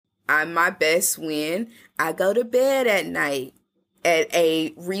I'm my best when I go to bed at night at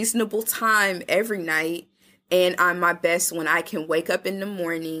a reasonable time every night. And I'm my best when I can wake up in the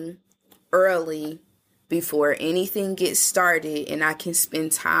morning early before anything gets started and I can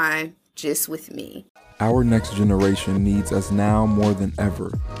spend time just with me. Our next generation needs us now more than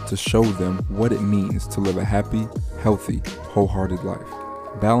ever to show them what it means to live a happy, healthy, wholehearted life.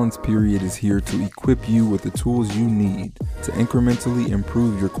 Balance Period is here to equip you with the tools you need to incrementally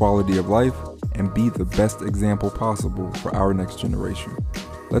improve your quality of life and be the best example possible for our next generation.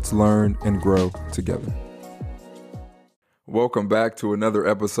 Let's learn and grow together. Welcome back to another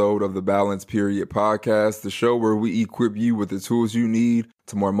episode of the Balance Period podcast, the show where we equip you with the tools you need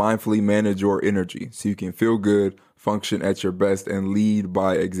to more mindfully manage your energy so you can feel good, function at your best, and lead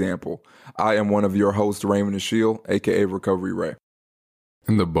by example. I am one of your hosts, Raymond Ashiel, aka Recovery Ray.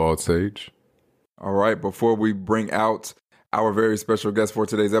 And the Bald Sage. All right, before we bring out our very special guest for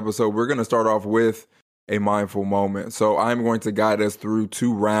today's episode, we're going to start off with a mindful moment. So I'm going to guide us through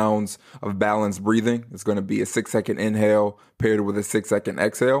 2 rounds of balanced breathing. It's going to be a 6-second inhale paired with a 6-second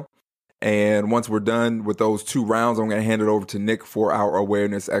exhale. And once we're done with those 2 rounds, I'm going to hand it over to Nick for our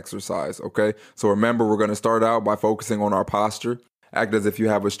awareness exercise. Okay. So remember, we're going to start out by focusing on our posture. Act as if you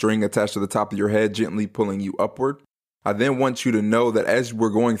have a string attached to the top of your head, gently pulling you upward. I then want you to know that as we're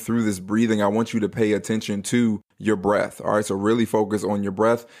going through this breathing, I want you to pay attention to your breath. All right. So really focus on your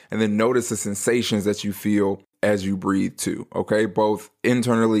breath and then notice the sensations that you feel as you breathe too. Okay. Both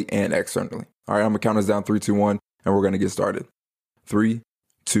internally and externally. All right. I'm going to count us down 3, 2, 1, and we're going to get started. 3,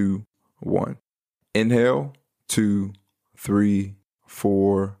 2, 1. Inhale, 2, 3,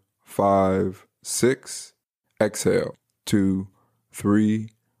 4, 5, 6. Exhale, 2, 3,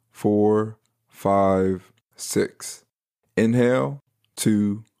 4, 5, 6. Inhale,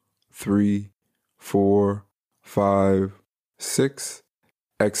 2, 3, 4, 5, 6.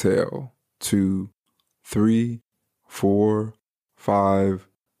 Exhale, 2, 3, 4, 5,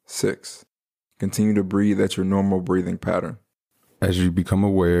 6. Continue to breathe at your normal breathing pattern. As you become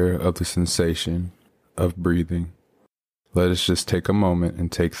aware of the sensation of breathing, let us just take a moment and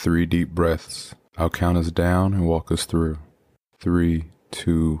take 3 deep breaths. I'll count us down and walk us through. 3,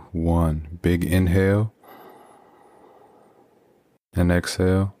 2, 1. Big inhale. And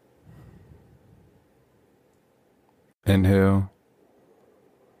exhale. Inhale.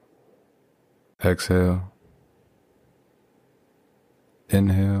 Exhale.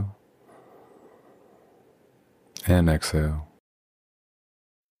 Inhale. And exhale.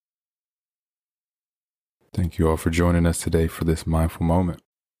 Thank you all for joining us today for this mindful moment.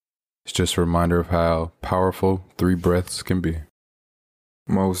 It's just a reminder of how powerful 3 breaths can be.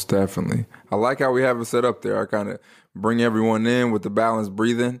 Most definitely. I like how we have it set up there. I kind of bring everyone in with the balanced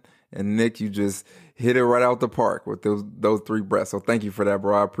breathing. And Nick, you just hit it right out the park with those 3 breaths. So thank you for that,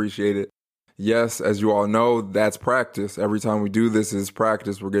 bro. I appreciate it. Yes, as you all know, that's practice. Every time we do this is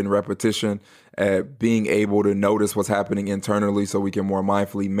practice. We're getting repetition at being able to notice what's happening internally so we can more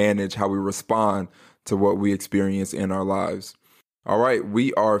mindfully manage how we respond to what we experience in our lives. All right,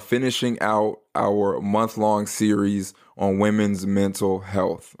 we are finishing out our month-long series on women's mental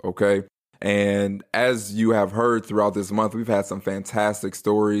health, okay? And as you have heard throughout this month, we've had some fantastic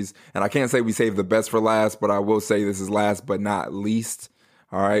stories. And I can't say we saved the best for last, but I will say this is last but not least.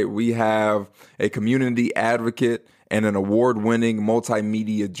 All right, we have a community advocate and an award-winning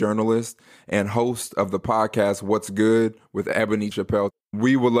multimedia journalist and host of the podcast What's Good with Ebony Chappel.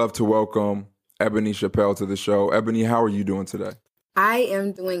 We would love to welcome Ebony Chappel to the show. Ebony, how are you doing today? I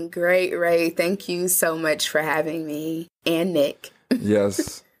am doing great, Ray. Thank you so much for having me and Nick.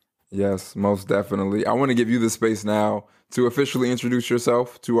 Yes, most definitely. I want to give you the space now to officially introduce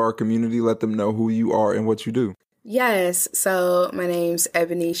yourself to our community. Let them know who you are and what you do. Yes, so my name's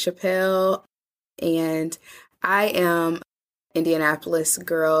Ebony Chappel, and I am an Indianapolis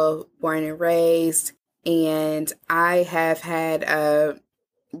girl, born and raised, and I have had a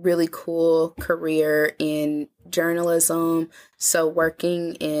really cool career in journalism. So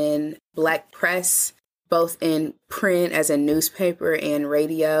working in Black press, both in print as a newspaper and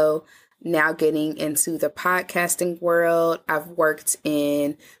radio, now getting into the podcasting world. I've worked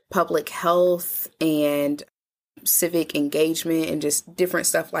in public health and civic engagement and just different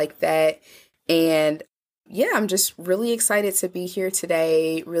stuff like that. And yeah, I'm just really excited to be here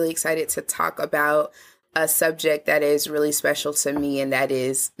today, really excited to talk about a subject that is really special to me, and that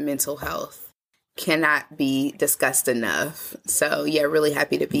is mental health. Cannot be discussed enough. So yeah, really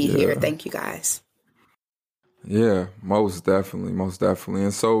happy to be here. Thank you guys. Yeah, most definitely.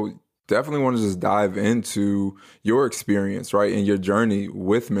 And so definitely want to just dive into your experience, right, and your journey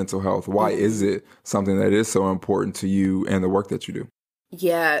with mental health. Why is it something that is so important to you and the work that you do?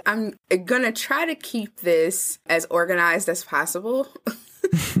 Yeah, I'm going to try to keep this as organized as possible.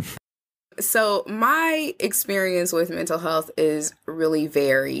 So my experience with mental health is really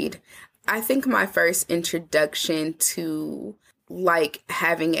varied. I think my first introduction to like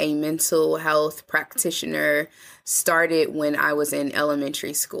having a mental health practitioner started when I was in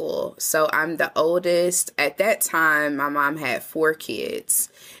elementary school. So I'm the oldest. At that time, my mom had 4 kids.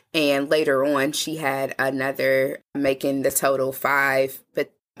 And later on, she had another, making the total 5.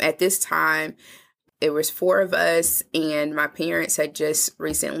 But at this time, it was 4 of us, and my parents had just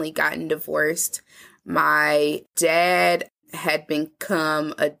recently gotten divorced. My dad had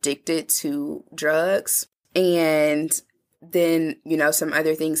become addicted to drugs, and then, some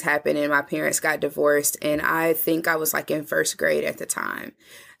other things happened, and my parents got divorced, and I think I was like in 1st grade at the time.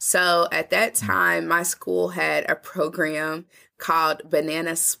 So at that time, my school had a program called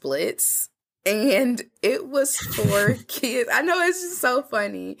Banana Splits. And it was for kids. I know, it's just so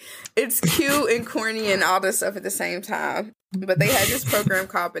funny. It's cute and corny and all this stuff at the same time. But they had this program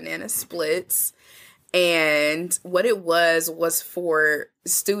called Banana Splits. And what it was for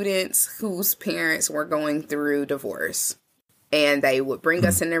students whose parents were going through divorce. And they would bring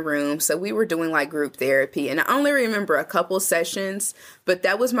us in a room. So we were doing like group therapy. And I only remember a couple sessions, but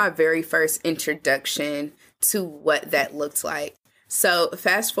that was my very first introduction to what that looked like. So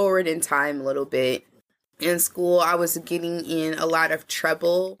fast forward in time a little bit. In school, I was getting in a lot of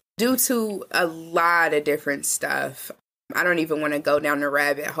trouble due to a lot of different stuff. I don't even want to go down the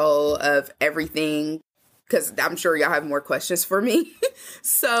rabbit hole of everything because I'm sure y'all have more questions for me.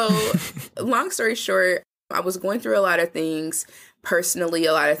 So long story short, I was going through a lot of things personally,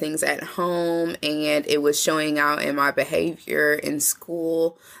 a lot of things at home, and it was showing out in my behavior in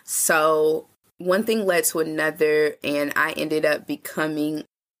school. So one thing led to another, and I ended up becoming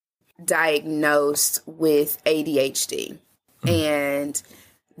diagnosed with ADHD. And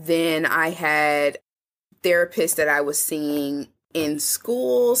then I had therapists that I was seeing in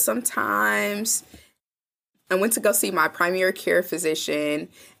school sometimes. I went to go see my primary care physician,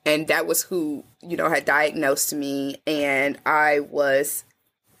 and that was who, had diagnosed me, and I was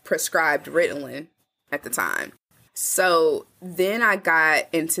prescribed Ritalin at the time. So then I got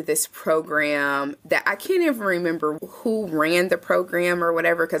into this program that I can't even remember who ran the program or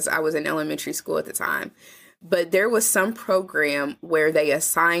whatever, because I was in elementary school at the time. But there was some program where they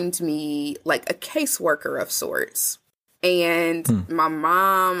assigned me like a caseworker of sorts. And my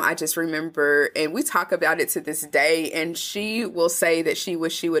mom, I just remember, and we talk about it to this day, and she will say that she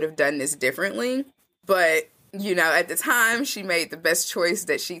wish she would have done this differently. But at the time, she made the best choice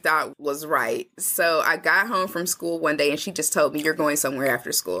that she thought was right. So I got home from school one day and she just told me, "You're going somewhere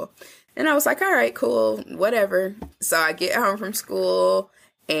after school." And I was like, all right, cool, whatever. So I get home from school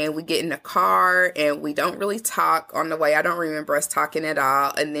and we get in the car and we don't really talk on the way. I don't remember us talking at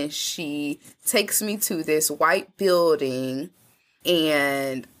all. And then she takes me to this white building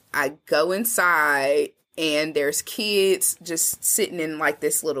and I go inside and there's kids just sitting in like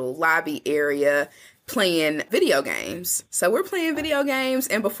this little lobby area playing video games. So we're playing video games,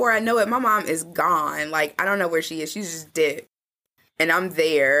 and before I know it, my mom is gone. Like, I don't know where she is. She's just dead. And I'm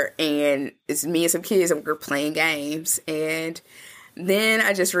there, and it's me and some kids, and we're playing games. And then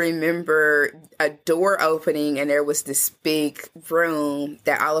I just remember a door opening, and there was this big room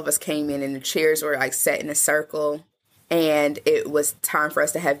that all of us came in, and the chairs were like set in a circle. And it was time for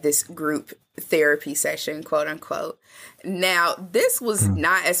us to have this group therapy session, quote unquote. Now, this was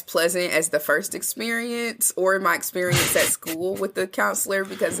not as pleasant as the first experience or my experience at school with the counselor,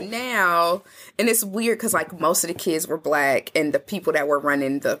 because now, and it's weird because like most of the kids were Black and the people that were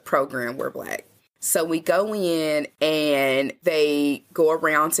running the program were Black. So we go in and they go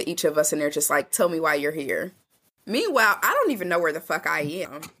around to each of us and they're just like, "Tell me why you're here." Meanwhile, I don't even know where the fuck I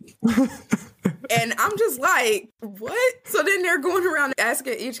am. And I'm just like, what? So then they're going around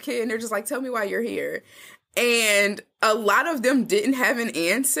asking each kid, and they're just like, "Tell me why you're here." And a lot of them didn't have an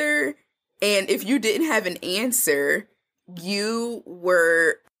answer. And if you didn't have an answer, you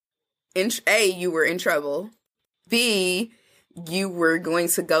were you were in trouble. B, you were going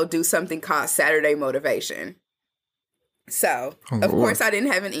to go do something called Saturday motivation. So, of course, I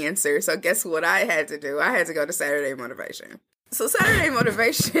didn't have an answer. So guess what I had to do? I had to go to Saturday motivation. So Saturday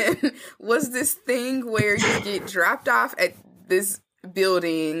motivation was this thing where you get dropped off at this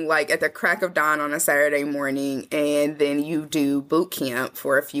building like at the crack of dawn on a Saturday morning, and then you do boot camp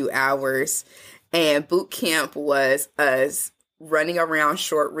for a few hours. And boot camp was us running around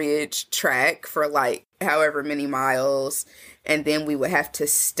Shortridge track for like however many miles, and then we would have to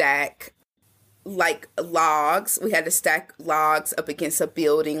stack like logs. We had to stack logs up against a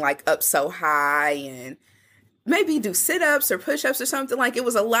building like up so high, and maybe do sit-ups or push-ups or something. Like, it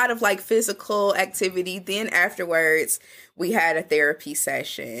was a lot of like physical activity. Then afterwards, we had a therapy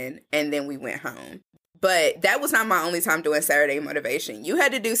session and then we went home. But that was not my only time doing Saturday motivation. You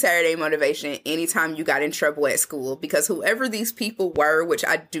had to do Saturday motivation anytime you got in trouble at school, because whoever these people were, which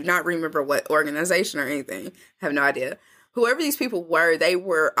I do not remember what organization or anything, have no idea. Whoever these people were, they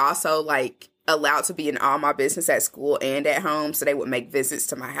were also like allowed to be in all my business at school and at home. So they would make visits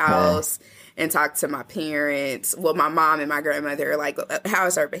to my house and talk to my parents. Well, my mom and my grandmother, like, how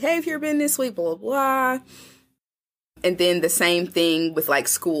has our behavior been this week? Blah, blah. And then the same thing with like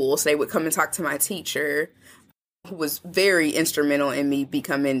schools. They would come and talk to my teacher, who was very instrumental in me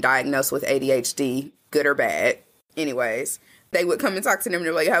becoming diagnosed with ADHD, good or bad. Anyways, they would come and talk to them and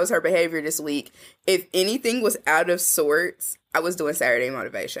they're like, how was her behavior this week? If anything was out of sorts, I was doing Saturday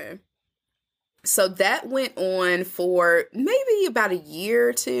motivation. So that went on for maybe about a year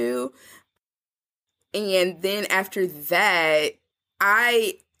or two. And then after that,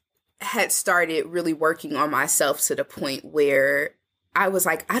 I had started really working on myself to the point where I was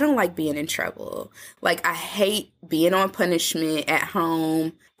like, I don't like being in trouble. Like, I hate being on punishment at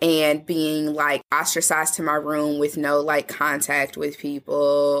home and being like ostracized to my room with no like contact with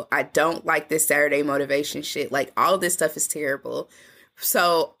people. I don't like this Saturday motivation shit. Like, all this stuff is terrible.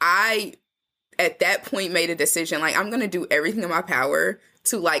 So I, at that point, made a decision, like, I'm going to do everything in my power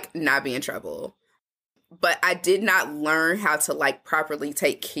to like not be in trouble. But I did not learn how to like properly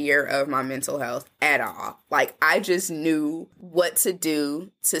take care of my mental health at all. Like, I just knew what to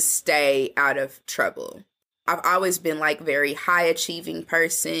do to stay out of trouble. I've always been like very high achieving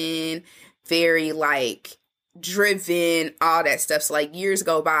person, very like driven, all that stuff. So like years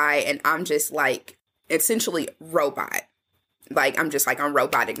go by and I'm just like essentially robot. Like, I'm just like on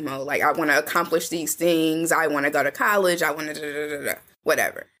robotic mode. Like, I want to accomplish these things. I want to go to college. I want to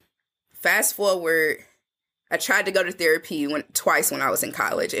whatever. Fast forward, I tried to go to therapy twice when I was in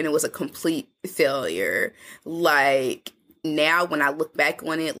college, and it was a complete failure. Like, now when I look back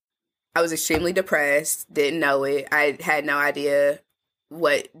on it, I was extremely depressed, didn't know it. I had no idea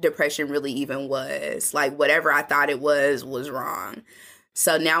what depression really even was. Like, whatever I thought it was wrong.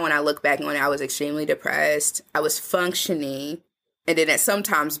 So now when I look back on it, I was extremely depressed. I was functioning, and then at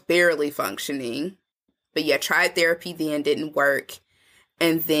sometimes barely functioning. But yeah, tried therapy then, didn't work.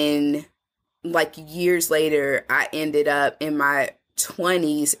 And then like years later, I ended up in my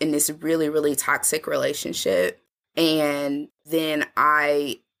 20s in this really, really toxic relationship. And then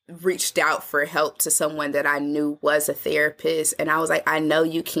I reached out for help to someone that I knew was a therapist. And I was like, I know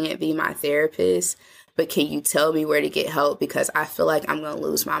you can't be my therapist, but can you tell me where to get help? Because I feel like I'm going to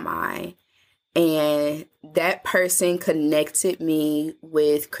lose my mind. And that person connected me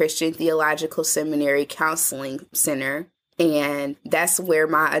with Christian Theological Seminary Counseling Center. And that's where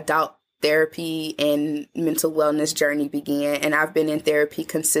my adult therapy and mental wellness journey began. And I've been in therapy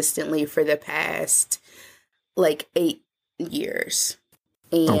consistently for the past like 8 years.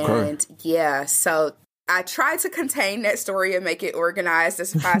 And yeah, so I try to contain that story and make it organized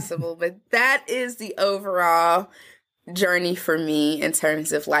as possible, but that is the overall journey for me in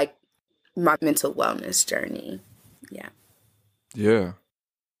terms of like my mental wellness journey. Yeah. Yeah.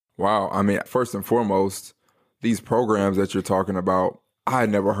 Wow. I mean, first and foremost, these programs that you're talking about, I had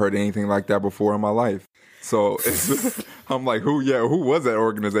never heard anything like that before in my life. So I'm like, who was that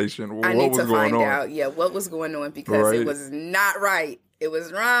organization? I need to find out, what was going on, because it was not right. It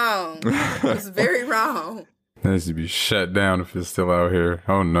was wrong. It was very wrong. It needs to be shut down if it's still out here.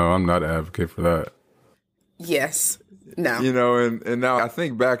 Oh no, I'm not an advocate for that. Yes. No. You know, and now I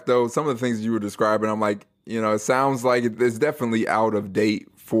think back though, some of the things you were describing, I'm like, you know, it sounds like it's definitely out of date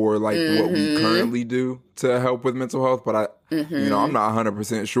for like what we currently do to help with mental health. But you know, I'm not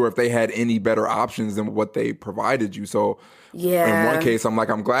 100% sure if they had any better options than what they provided you. So in one case, I'm like,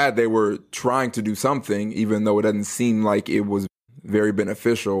 I'm glad they were trying to do something, even though it doesn't seem like it was very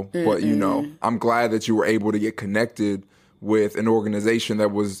beneficial. But, you know, I'm glad that you were able to get connected with an organization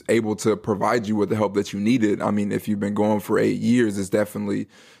that was able to provide you with the help that you needed. I mean, if you've been going for 8 years, it's definitely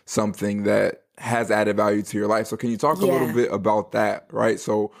something that has added value to your life. So can you talk a little bit about that, right?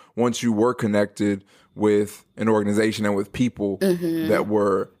 So once you were connected with an organization and with people that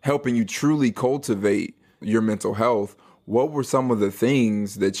were helping you truly cultivate your mental health, what were some of the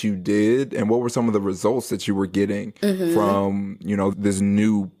things that you did and what were some of the results that you were getting from, you know, this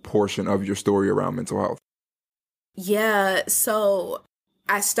new portion of your story around mental health? Yeah, so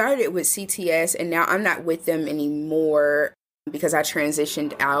I started with CTS and now I'm not with them anymore because I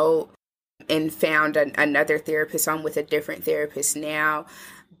transitioned out and found another therapist. So I'm with a different therapist now.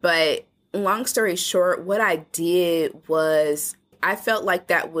 But long story short, what I did was I felt like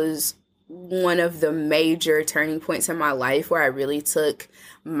that was one of the major turning points in my life where I really took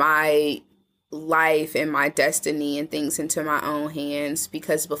my life and my destiny and things into my own hands,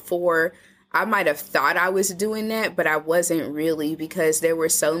 because before I might have thought I was doing that, but I wasn't really, because there were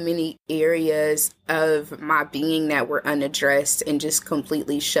so many areas of my being that were unaddressed and just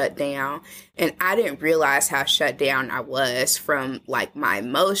completely shut down. And I didn't realize how shut down I was from like my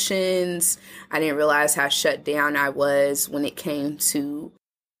emotions. I didn't realize how shut down I was when it came to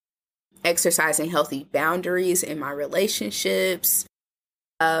exercising healthy boundaries in my relationships.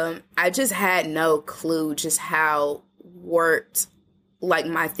 I just had no clue just how warped like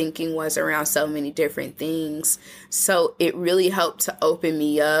my thinking was around so many different things. So it really helped to open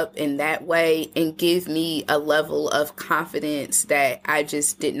me up in that way and give me a level of confidence that I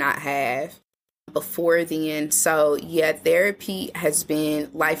just did not have before then. So yeah, therapy has been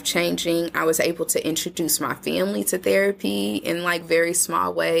life-changing. I was able to introduce my family to therapy in like very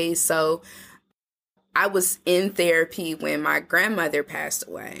small ways. So I was in therapy when my grandmother passed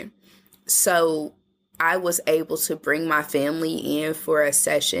away. So I was able to bring my family in for a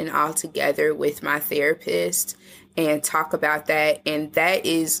session all together with my therapist and talk about that. And that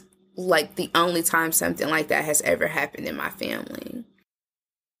is like the only time something like that has ever happened in my family.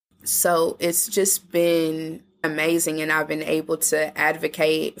 So it's just been amazing. And I've been able to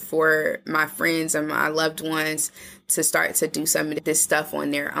advocate for my friends and my loved ones to start to do some of this stuff on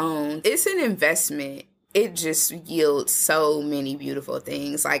their own. It's an investment. It just yields so many beautiful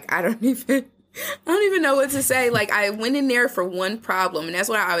things. Like, I don't even know what to say. Like, I went in there for one problem, and that's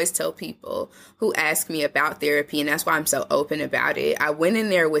what I always tell people who ask me about therapy, and that's why I'm so open about it. I went in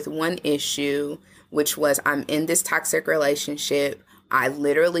there with one issue, which was I'm in this toxic relationship. I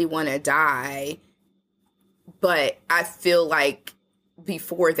literally want to die, but I feel like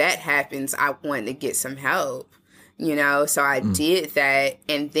before that happens, I want to get some help, you know? So I did that,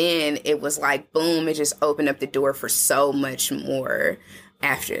 and then it was like, boom, it just opened up the door for so much more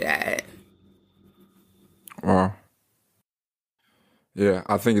after that. Wow. Yeah,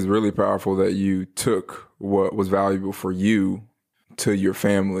 I think it's really powerful that you took what was valuable for you to your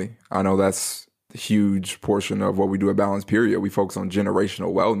family. I know that's a huge portion of what we do at Balance Period. We focus on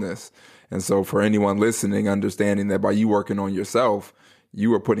generational wellness. And so for anyone listening, understanding that by you working on yourself,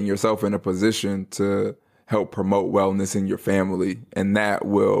 you are putting yourself in a position to help promote wellness in your family. And that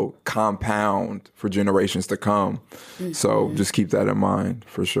will compound for generations to come. Mm-hmm. So just keep that in mind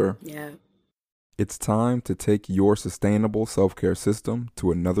for sure. Yeah. It's time to take your sustainable self-care system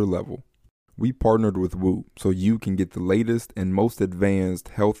to another level. We partnered with Whoop so you can get the latest and most advanced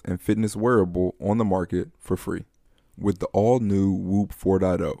health and fitness wearable on the market for free. With the all-new Whoop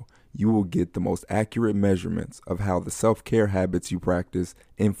 4.0, you will get the most accurate measurements of how the self-care habits you practice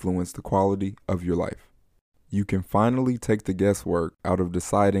influence the quality of your life. You can finally take the guesswork out of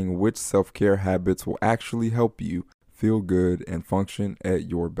deciding which self-care habits will actually help you feel good and function at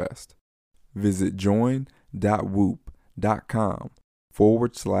your best. Visit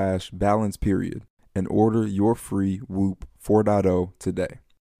join.whoop.com/balance period and order your free Whoop 4.0 today.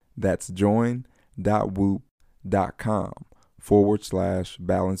 That's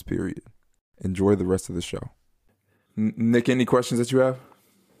join.whoop.com/balance period. Enjoy the rest of the show. Nick, any questions that you have?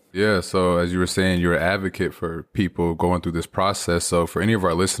 Yeah, so as you were saying, you're an advocate for people going through this process. So for any of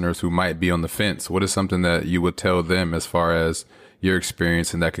our listeners who might be on the fence, what is something that you would tell them as far as your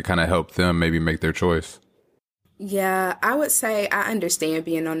experience and that could kind of help them maybe make their choice? Yeah, I would say I understand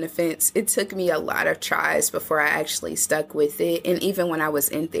being on the fence. It took me a lot of tries before I actually stuck with it. And even when I was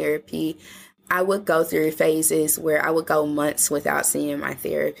in therapy, I would go through phases where I would go months without seeing my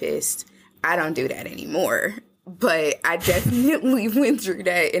therapist. I don't do that anymore, but I definitely went through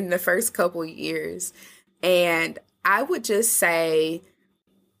that in the first couple years. And I would just say,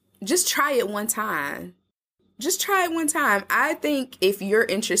 just try it one time. Just try it one time. I think if you're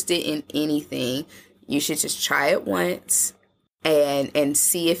interested in anything, you should just try it once and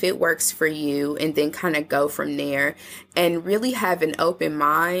see if it works for you, and then kind of go from there and really have an open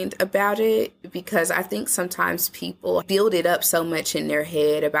mind about it, because I think sometimes people build it up so much in their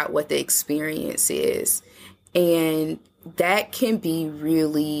head about what the experience is. And that can be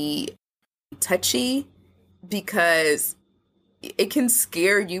really touchy, because it can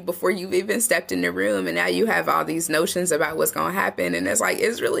scare you before you've even stepped in the room. And now you have all these notions about what's going to happen. And it's like,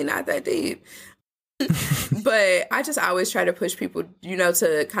 it's really not that deep. But I just always try to push people, you know,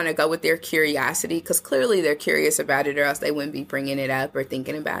 to kind of go with their curiosity, because clearly they're curious about it, or else they wouldn't be bringing it up or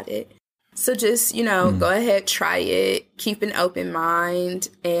thinking about it. So just, you know, go ahead, try it, keep an open mind,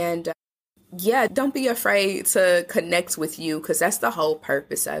 and yeah, don't be afraid to connect with you, because that's the whole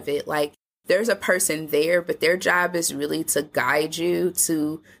purpose of it. Like, there's a person there, but their job is really to guide you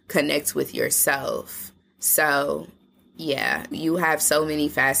to connect with yourself. So yeah, you have so many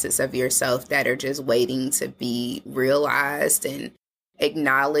facets of yourself that are just waiting to be realized and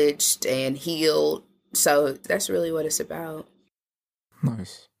acknowledged and healed. So that's really what it's about.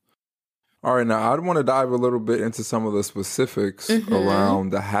 Nice. All right, now I want to dive a little bit into some of the specifics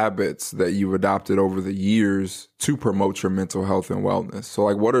around the habits that you've adopted over the years to promote your mental health and wellness. So,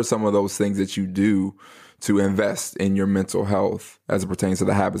 like, what are some of those things that you do to invest in your mental health as it pertains to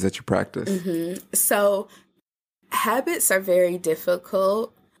the habits that you practice? So, habits are very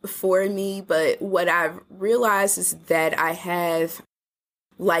difficult for me, but what I've realized is that I have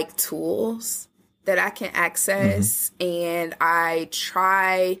like tools that I can access, and I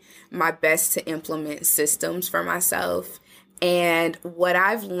try my best to implement systems for myself. And what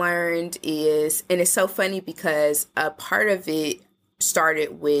I've learned is, and it's so funny because a part of it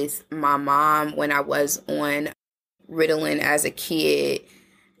started with my mom when I was on Ritalin as a kid.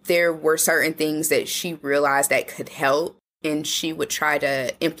 There were certain things that she realized that could help, and she would try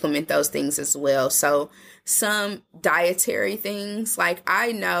to implement those things as well. So some dietary things, like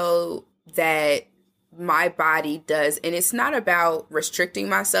I know that my body does, and it's not about restricting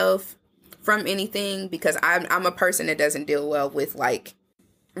myself from anything, because I'm a person that doesn't deal well with like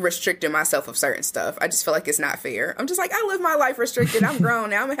restricting myself of certain stuff. I just feel like it's not fair. I'm just like, I live my life restricted. I'm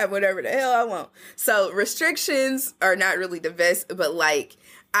grown now. I'm gonna have whatever the hell I want. So restrictions are not really the best, but like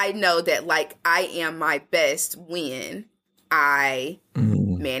I know that like I am my best when I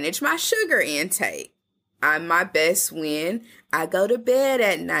manage my sugar intake. I'm my best when I go to bed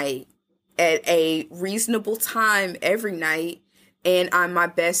at night at a reasonable time every night. And I'm my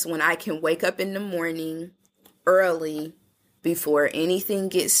best when I can wake up in the morning early before anything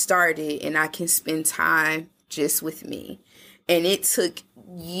gets started, and I can spend time just with me. And it took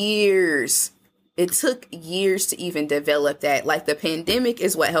years. It took years to even develop that. Like the pandemic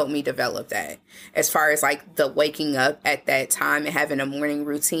is what helped me develop that. As far as like the waking up at that time and having a morning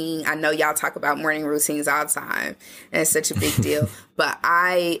routine. I know y'all talk about morning routines all the time, and it's such a big deal. But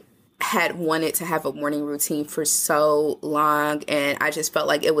I had wanted to have a morning routine for so long, and I just felt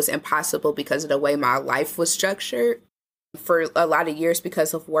like it was impossible because of the way my life was structured for a lot of years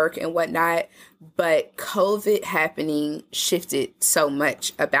because of work and whatnot. But COVID happening shifted so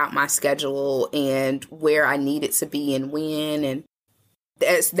much about my schedule and where I needed to be and when, and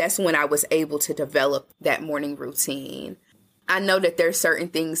that's when I was able to develop that morning routine. I know that there's certain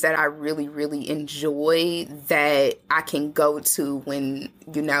things that I really, really enjoy that I can go to when,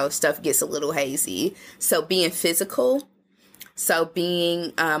 you know, stuff gets a little hazy. So being physical, so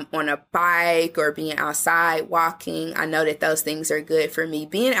being on a bike or being outside walking, I know that those things are good for me.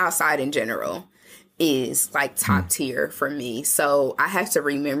 Being outside in general is like top tier for me. So I have to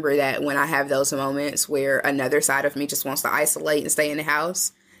remember that when I have those moments where another side of me just wants to isolate and stay in the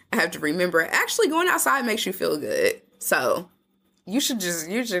house, I have to remember actually going outside makes you feel good. So you should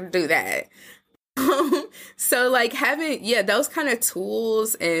do that. So like having, those kind of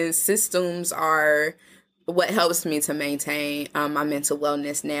tools and systems are what helps me to maintain my mental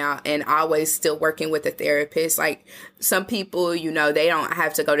wellness now, and always still working with a therapist. Like some people, you know, they don't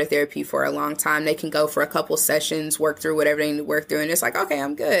have to go to therapy for a long time. They can go for a couple sessions, work through whatever they need to work through. And it's like, okay,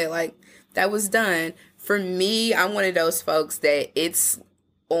 I'm good. Like that was done. For me, I'm one of those folks that it's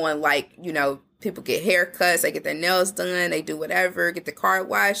on like, you know, people get haircuts, they get their nails done, they do whatever, get the car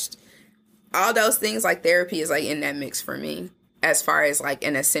washed. All those things, like therapy is like in that mix for me as far as like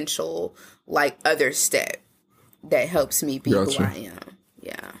an essential, like other step that helps me be who I am.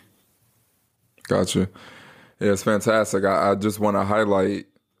 Yeah. Gotcha. Yeah, it's fantastic. I just want to highlight,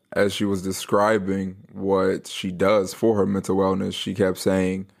 as she was describing what she does for her mental wellness, she kept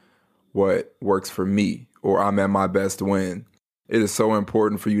saying what works for me, or I'm at my best when. It is so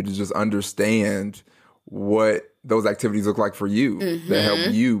important for you to just understand what those activities look like for you that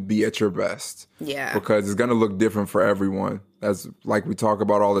help you be at your best. Yeah. Because it's going to look different for everyone. As like we talk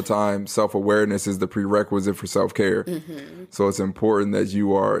about all the time, self-awareness is the prerequisite for self-care. So it's important that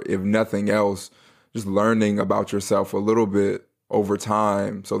you are, if nothing else, just learning about yourself a little bit over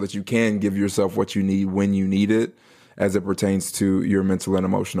time so that you can give yourself what you need when you need it, as it pertains to your mental and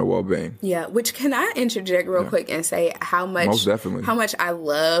emotional well-being. Yeah, which can I interject real quick and say how much I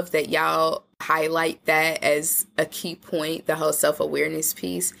love that y'all highlight that as a key point, the whole self-awareness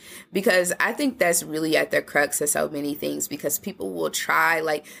piece, because I think that's really at the crux of so many things, because people will try,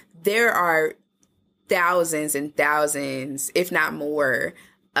 like there are thousands and thousands, if not more,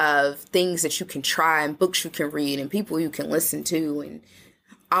 of things that you can try and books you can read and people you can listen to and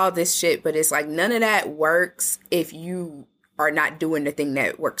all this shit, but it's like none of that works if you are not doing the thing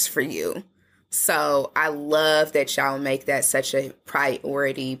that works for you. So I love that y'all make that such a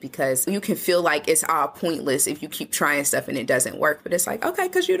priority, because you can feel like it's all pointless if you keep trying stuff and it doesn't work. But it's like, okay,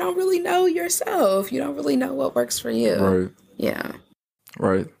 because you don't really know yourself. You don't really know what works for you. Right. Yeah.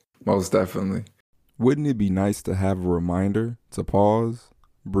 Right. Most definitely. Wouldn't it be nice to have a reminder to pause,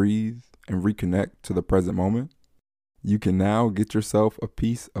 breathe, and reconnect to the present moment? You can now get yourself a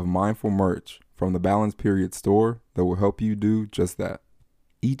piece of mindful merch from the Balance Period store that will help you do just that.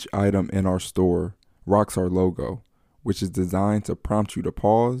 Each item in our store rocks our logo, which is designed to prompt you to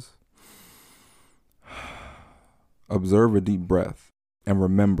pause, observe a deep breath, and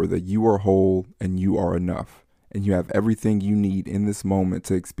remember that you are whole and you are enough, and you have everything you need in this moment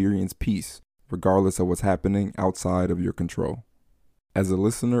to experience peace, regardless of what's happening outside of your control. As a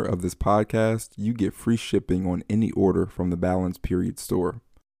listener of this podcast, you get free shipping on any order from the Balance Period store.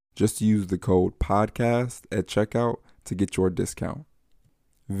 Just use the code PODCAST at checkout to get your discount.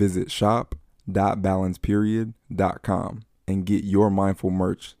 Visit shop.balanceperiod.com and get your mindful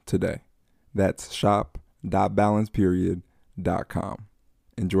merch today. That's shop.balanceperiod.com.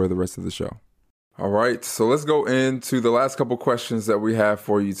 Enjoy the rest of the show. All right, so let's go into the last couple questions that we have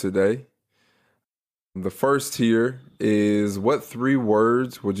for you today. The first here is, what 3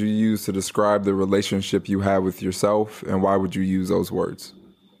 words would you use to describe the relationship you have with yourself, and why would you use those words?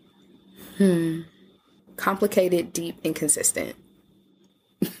 Complicated, deep, and consistent.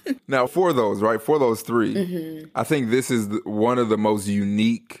 Now, for those 3, I think this is one of the most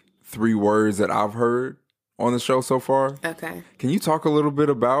unique 3 words that I've heard on the show so far. Okay. Can you talk a little bit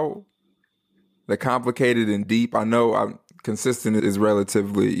about the complicated and deep? I know consistent is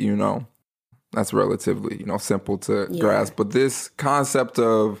relatively, that's relatively, simple to grasp. But this concept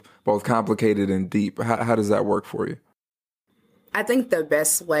of both complicated and deep, how does that work for you? I think the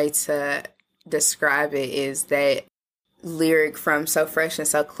best way to describe it is that lyric from So Fresh and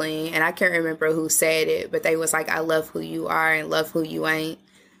So Clean. And I can't remember who said it, but they was like, I love who you are and love who you ain't.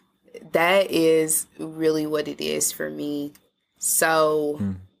 That is really what it is for me. So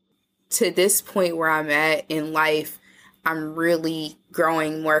to this point where I'm at in life, I'm really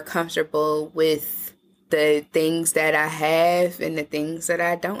growing more comfortable with the things that I have and the things that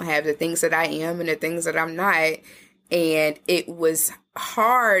I don't have, the things that I am and the things that I'm not. And it was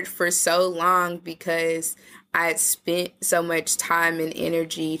hard for so long because I had spent so much time and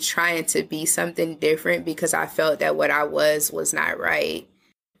energy trying to be something different because I felt that what I was not right.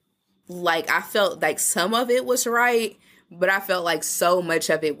 Like, I felt like some of it was right, but I felt like so much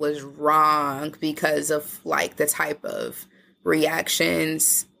of it was wrong because of like the type of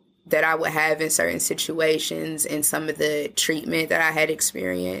reactions that I would have in certain situations and some of the treatment that I had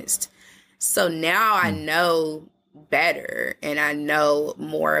experienced. So now I know better, and I know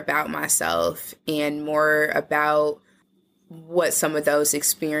more about myself and more about what some of those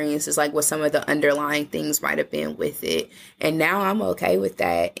experiences, like what some of the underlying things might have been with it. And now I'm okay with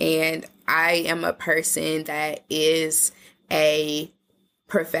that. And I am a person that is a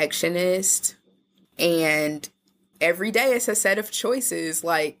perfectionist, and every day it's a set of choices.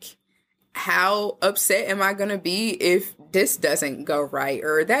 Like, how upset am I going to be if this doesn't go right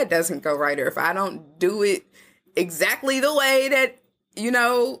or that doesn't go right, or if I don't do it exactly the way that,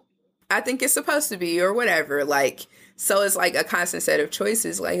 I think it's supposed to be or whatever. Like, so it's like a constant set of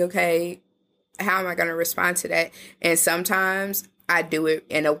choices. Like, okay, how am I going to respond to that? And sometimes I do it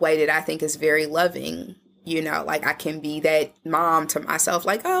in a way that I think is very loving. Like I can be that mom to myself,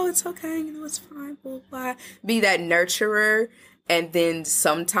 like, oh, it's okay, it's fine, blah, blah. Be that nurturer. And then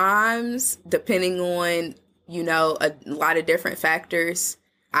sometimes, depending on, a lot of different factors,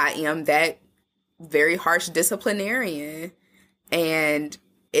 I am that very harsh disciplinarian. And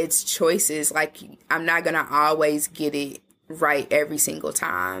it's choices. Like, I'm not going to always get it right every single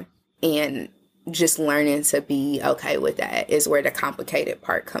time. And just learning to be okay with that is where the complicated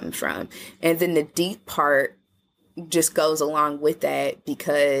part comes from. And then the deep part just goes along with that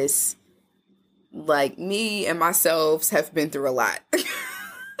because, like, me and myself have been through a lot.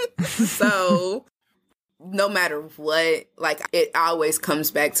 So no matter what, like, it always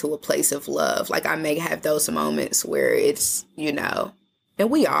comes back to a place of love. Like, I may have those moments where it's, and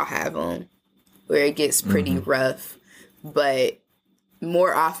we all have them, where it gets pretty rough. But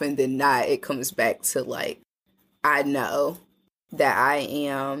more often than not, it comes back to, like, I know that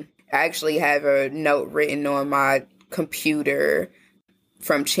I actually have a note written on my computer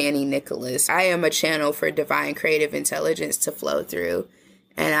from Channy Nicholas. I am a channel for divine creative intelligence to flow through.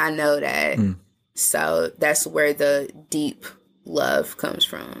 And I know that. So that's where the deep love comes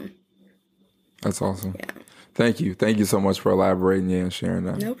from. That's awesome. Yeah. Thank you. Thank you so much for elaborating and sharing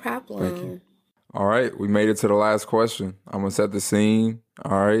that. No problem. Thank you. All right, we made it to the last question. I'm going to set the scene.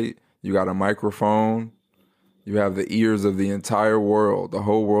 All right, you got a microphone. You have the ears of the entire world. The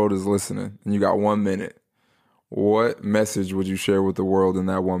whole world is listening, and you got 1 minute. What message would you share with the world in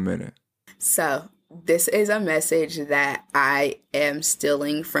that 1 minute? So this is a message that I am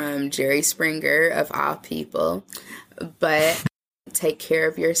stealing from Jerry Springer, of all people, but take care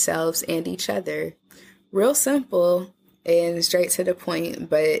of yourselves and each other. Real simple and straight to the point,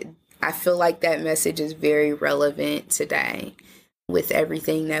 but I feel like that message is very relevant today with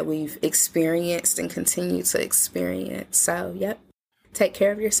everything that we've experienced and continue to experience. So, yep, take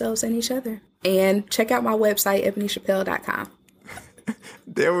care of yourselves and each other. And check out my website, ebonychappel.com.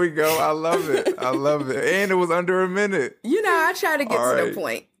 There we go. I love it. I love it. And it was under a minute. You know, I try to get to the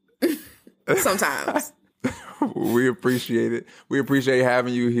point sometimes. We appreciate it. We appreciate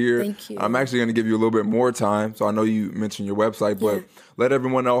having you here. Thank you. I'm actually going to give you a little bit more time. So I know you mentioned your website, but let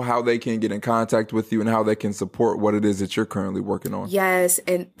everyone know how they can get in contact with you and how they can support what it is that you're currently working on. Yes.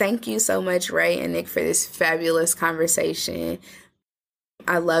 And thank you so much, Ray and Nick, for this fabulous conversation.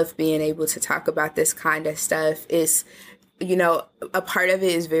 I love being able to talk about this kind of stuff. It's, you know, a part of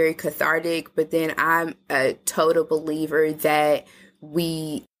it is very cathartic, but then I'm a total believer that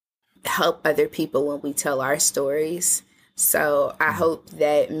we help other people when we tell our stories. So I hope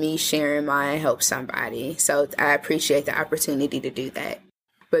that me sharing mine helps somebody. So I appreciate the opportunity to do that.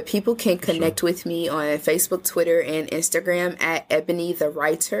 But people can connect with me on Facebook, Twitter, and Instagram at Ebony the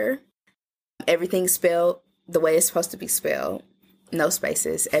Writer. Everything's spelled the way it's supposed to be spelled. No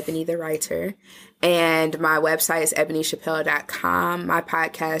spaces, Ebony the Writer. And my website is ebonychappel.com. My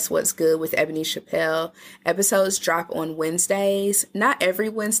podcast, What's Good with Ebony Chappel. Episodes drop on Wednesdays. Not every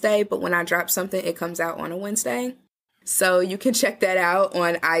Wednesday, but when I drop something, it comes out on a Wednesday. So you can check that out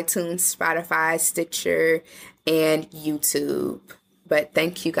on iTunes, Spotify, Stitcher, and YouTube. But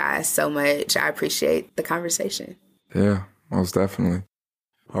thank you guys so much. I appreciate the conversation. Yeah, most definitely.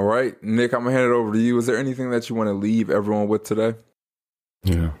 All right, Nick, I'm going to hand it over to you. Is there anything that you want to leave everyone with today?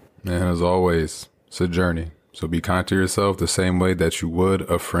 Yeah, and as always, it's a journey. So be kind to yourself the same way that you would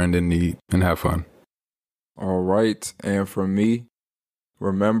a friend in need, and have fun. All right. And for me,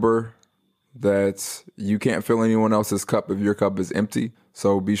 remember that you can't fill anyone else's cup if your cup is empty.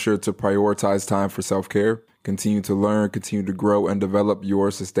 So be sure to prioritize time for self-care. Continue to learn, continue to grow, and develop your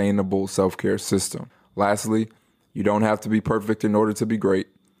sustainable self-care system. Lastly, you don't have to be perfect in order to be great.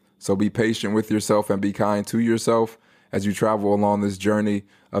 So be patient with yourself and be kind to yourself as you travel along this journey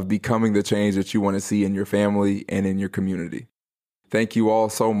of becoming the change that you want to see in your family and in your community. Thank you all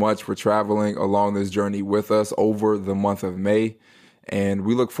so much for traveling along this journey with us over the month of May. And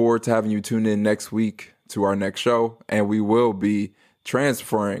we look forward to having you tune in next week to our next show. And we will be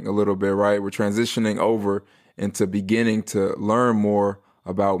transferring a little bit, right? We're transitioning over into beginning to learn more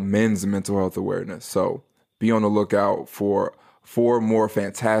about men's mental health awareness. So be on the lookout for 4 more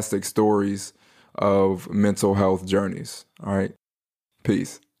fantastic stories of mental health journeys. All right.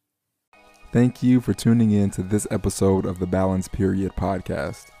 Peace. Thank you for tuning in to this episode of the Balance Period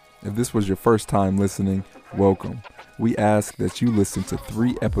podcast. If this was your first time listening, welcome. We ask that you listen to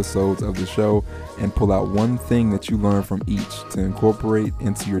 3 episodes of the show and pull out one thing that you learn from each to incorporate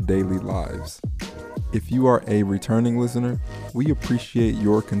into your daily lives. If you are a returning listener, we appreciate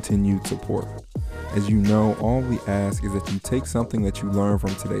your continued support. As you know, all we ask is that you take something that you learned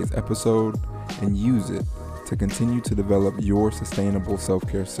from today's episode and use it to continue to develop your sustainable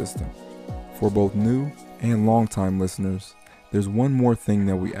self-care system. For both new and long-time listeners, there's one more thing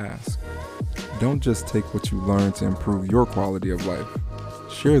that we ask. Don't just take what you learned to improve your quality of life.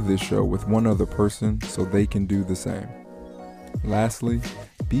 Share this show with one other person so they can do the same. Lastly,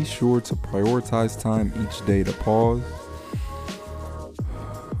 be sure to prioritize time each day to pause,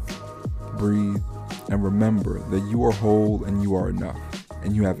 breathe, and remember that you are whole and you are enough.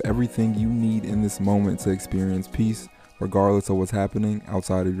 And you have everything you need in this moment to experience peace, regardless of what's happening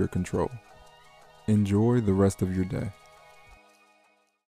outside of your control. Enjoy the rest of your day.